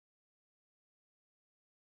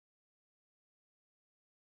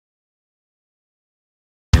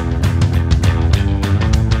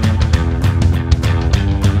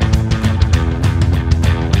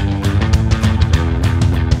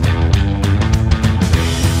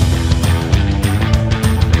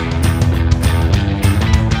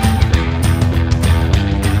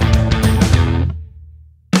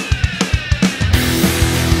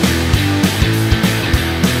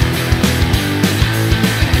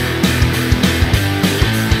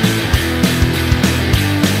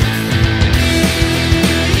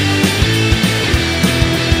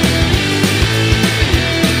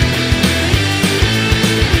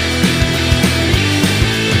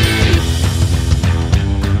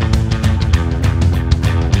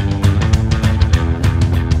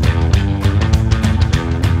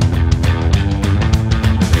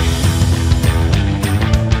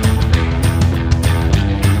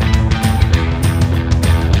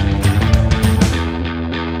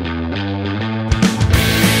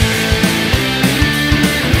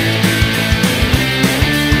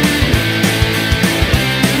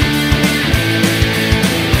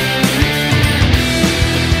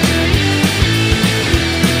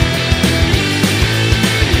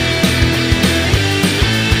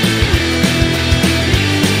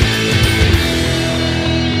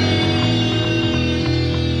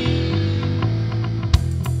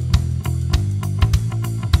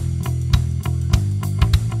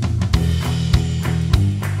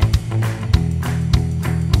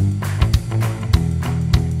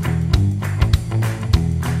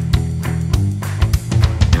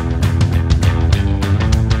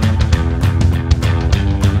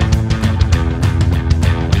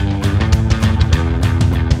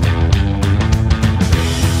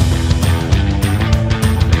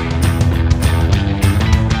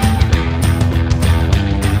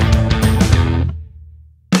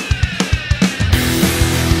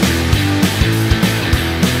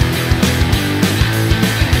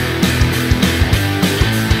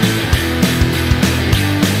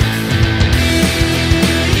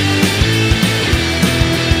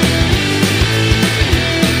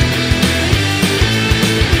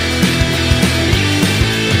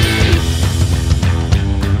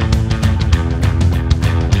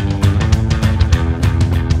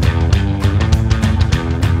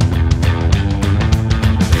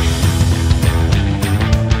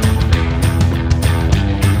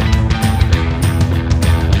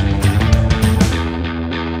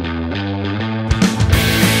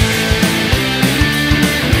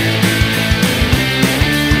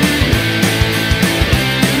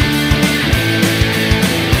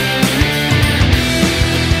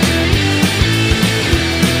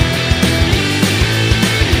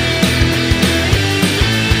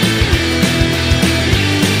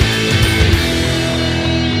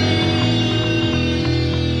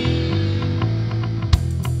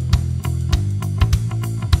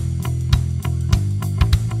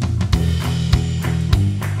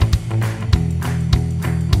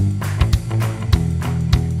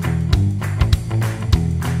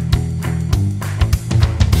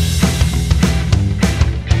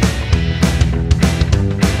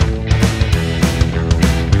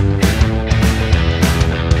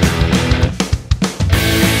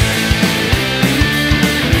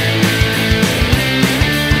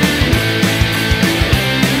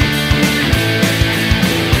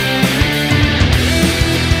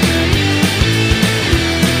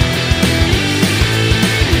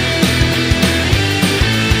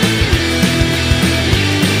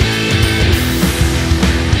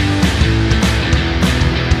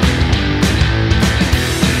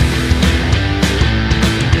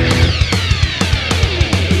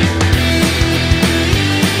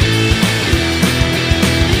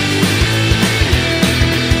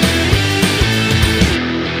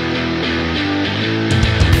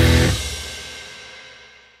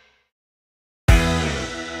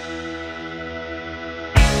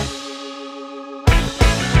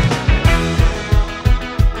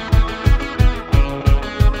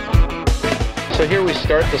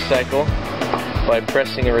start the cycle by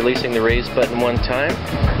pressing and releasing the raise button one time.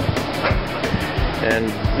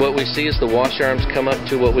 And what we see is the wash arms come up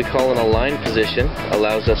to what we call an align position.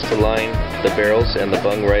 Allows us to line the barrels and the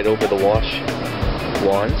bung right over the wash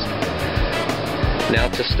wands. Now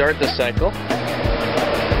to start the cycle,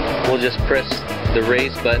 we'll just press the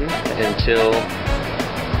raise button until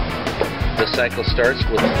the cycle starts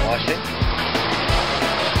with the washing.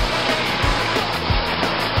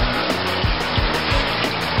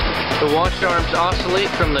 The wash arms oscillate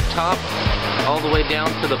from the top all the way down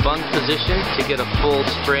to the bung position to get a full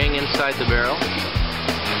spraying inside the barrel.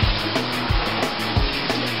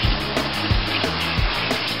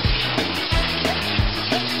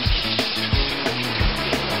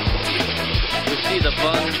 We see the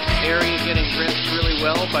bung area getting rinsed really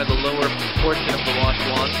well by the lower portion of the wash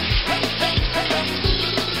wand.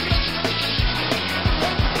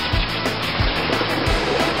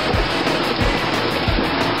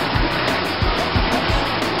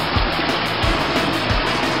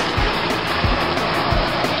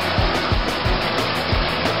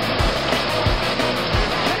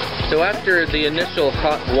 So after the initial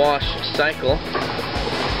hot wash cycle,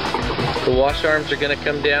 the wash arms are going to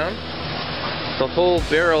come down. The whole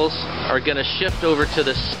barrels are going to shift over to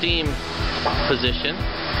the steam position.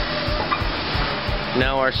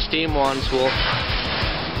 Now our steam wands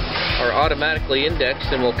are automatically indexed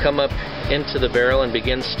and will come up into the barrel and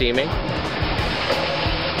begin steaming.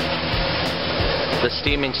 The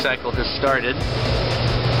steaming cycle has started.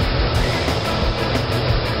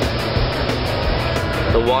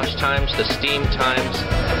 The wash times, the steam times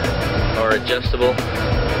are adjustable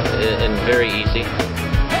and very easy.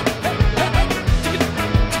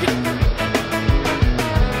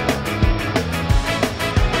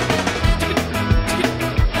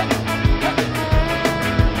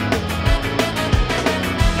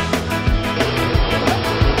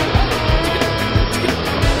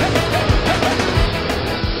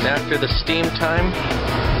 And after the steam time,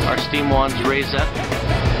 our steam wands raise up,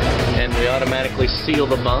 and we automatically seal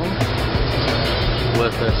the bung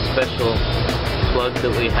with a special plug that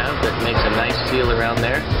we have that makes a nice seal around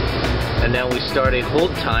there. And now we start a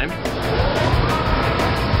hold time.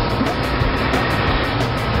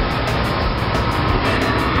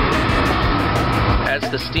 As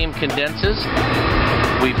the steam condenses,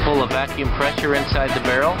 we pull a vacuum pressure inside the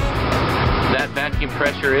barrel. That vacuum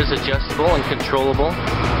pressure is adjustable and controllable.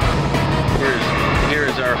 Here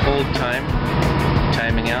is our hold time.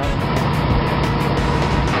 Timing out.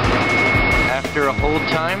 After a hold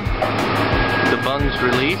time, the bungs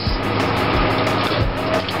release.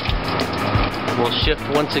 We'll shift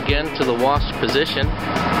once again to the wash position.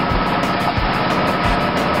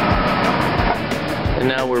 And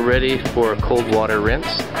now we're ready for a cold water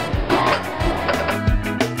rinse.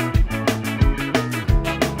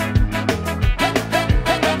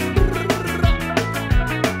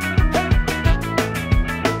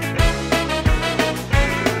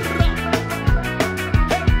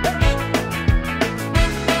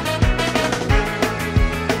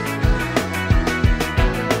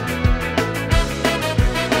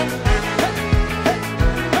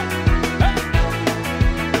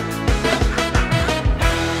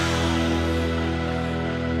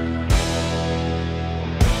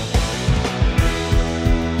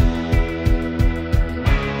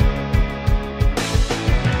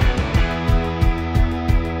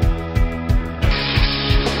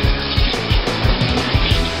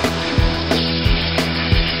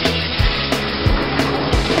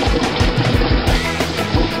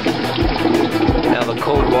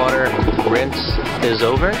 Cold water rinse is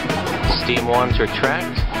over. Steam wands are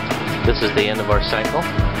tracked. This is the end of our cycle.